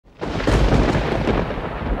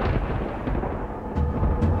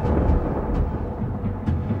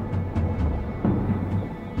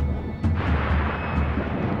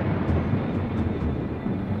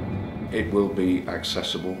It will be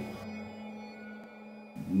accessible.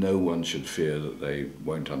 No one should fear that they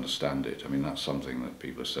won't understand it. I mean, that's something that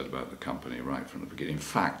people have said about the company right from the beginning. In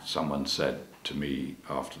fact, someone said to me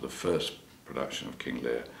after the first production of King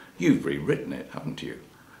Lear, "You've rewritten it, haven't you?"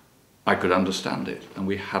 I could understand it, and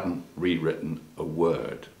we hadn't rewritten a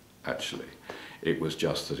word, actually. It was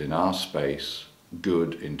just that in our space,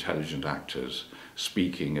 good, intelligent actors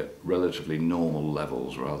speaking at relatively normal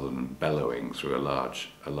levels rather than bellowing through a large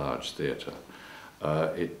theatre.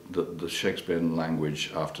 The Shakespearean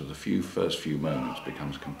language, after the first few moments,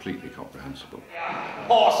 becomes completely comprehensible.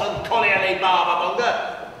 Horse and colliery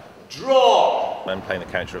barbermonger, draw! I'm playing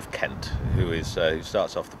the character of Kent, who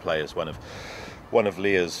starts off the play as one of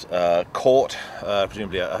Lear's court,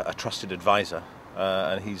 presumably a trusted advisor,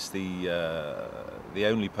 and he's the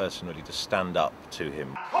only person really to stand up to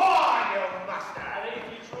him.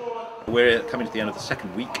 We're coming to the end of the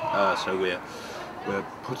second week, so we're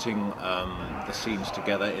putting the scenes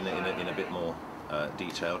together in a bit more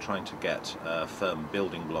detail, trying to get firm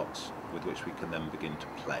building blocks with which we can then begin to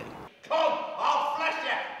play. Come, I'll flash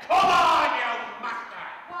you! Come on, you master!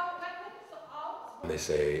 They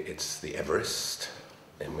say it's the Everest,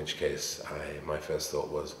 in which case my first thought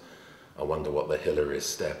was, I wonder what the Hillary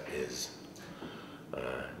step is.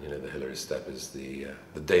 You know, the Hillary step is the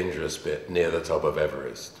dangerous bit near the top of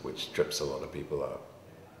Everest, which trips a lot of people up.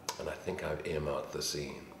 And I think I've earmarked the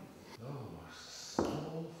scene.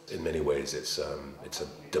 In many ways, it's a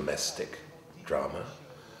domestic drama.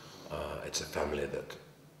 It's a family that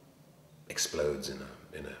explodes in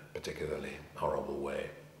a particularly horrible way.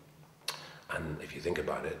 And if you think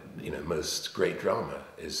about it, you know, most great drama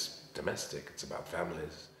is domestic. It's about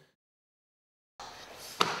families.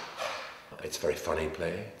 It's a very funny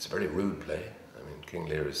play. It's a very rude play. I mean, King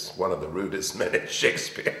Lear is one of the rudest men in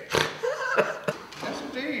Shakespeare. Yes,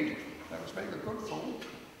 indeed. That was making a good fool.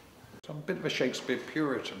 I'm a bit of a Shakespeare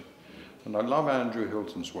Puritan, and I love Andrew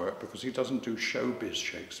Hilton's work because he doesn't do showbiz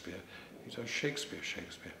Shakespeare. He does Shakespeare.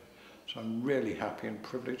 So I'm really happy and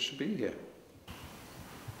privileged to be here.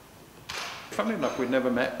 Funnily enough, we'd never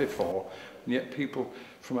met before, and yet people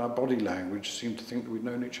from our body language seem to think that we've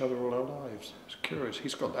known each other all our lives. It's curious.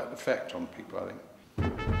 He's got that effect on people, I think.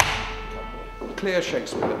 Clear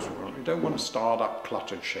Shakespeare, that's what we want. We don't want to start up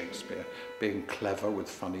cluttered Shakespeare, being clever with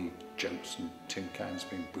funny jokes and tin cans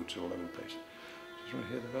being booted all over the place. Just want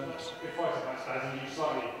to hear the verse.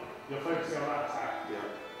 You're focusing on that attack. Yeah.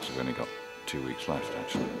 So we've only got 2 weeks left,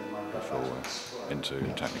 actually, before we're into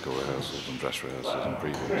technical rehearsals and dress rehearsals and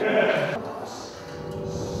previews.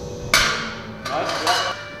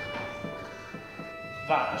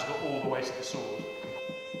 That has got all the weight of the sword.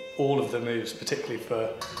 All of the moves, particularly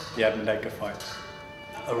for the Edmund Edgar fight,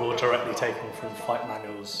 are all directly taken from fight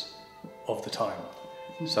manuals of the time.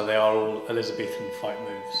 So they are all Elizabethan fight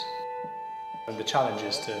moves. And the challenge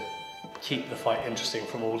is to keep the fight interesting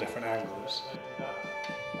from all different angles.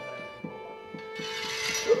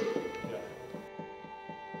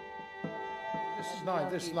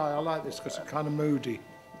 This is nice, I like this because it's kind of moody.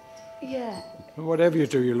 Yeah. Whatever you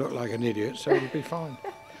do, you look like an idiot, so it'll be fine.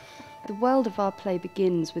 The world of our play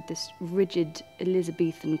begins with this rigid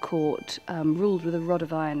Elizabethan court ruled with a rod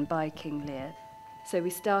of iron by King Lear. So we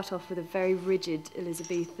start off with a very rigid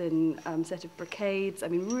Elizabethan set of brocades, I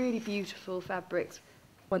mean really beautiful fabrics.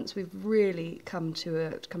 Once we've really come to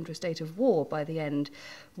a state of war by the end,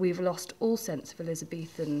 we've lost all sense of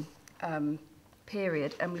Elizabethan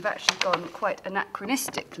period, and we've actually gone quite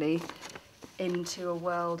anachronistically into a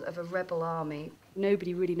world of a rebel army.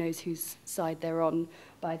 Nobody really knows whose side they're on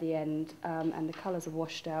by the end, and the colours are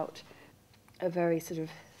washed out. A very sort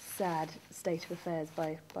of sad state of affairs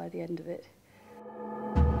by the end of it.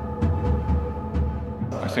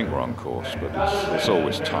 I think we're on course, but it's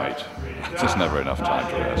always tight. There's never enough time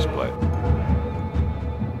to rehearse a play.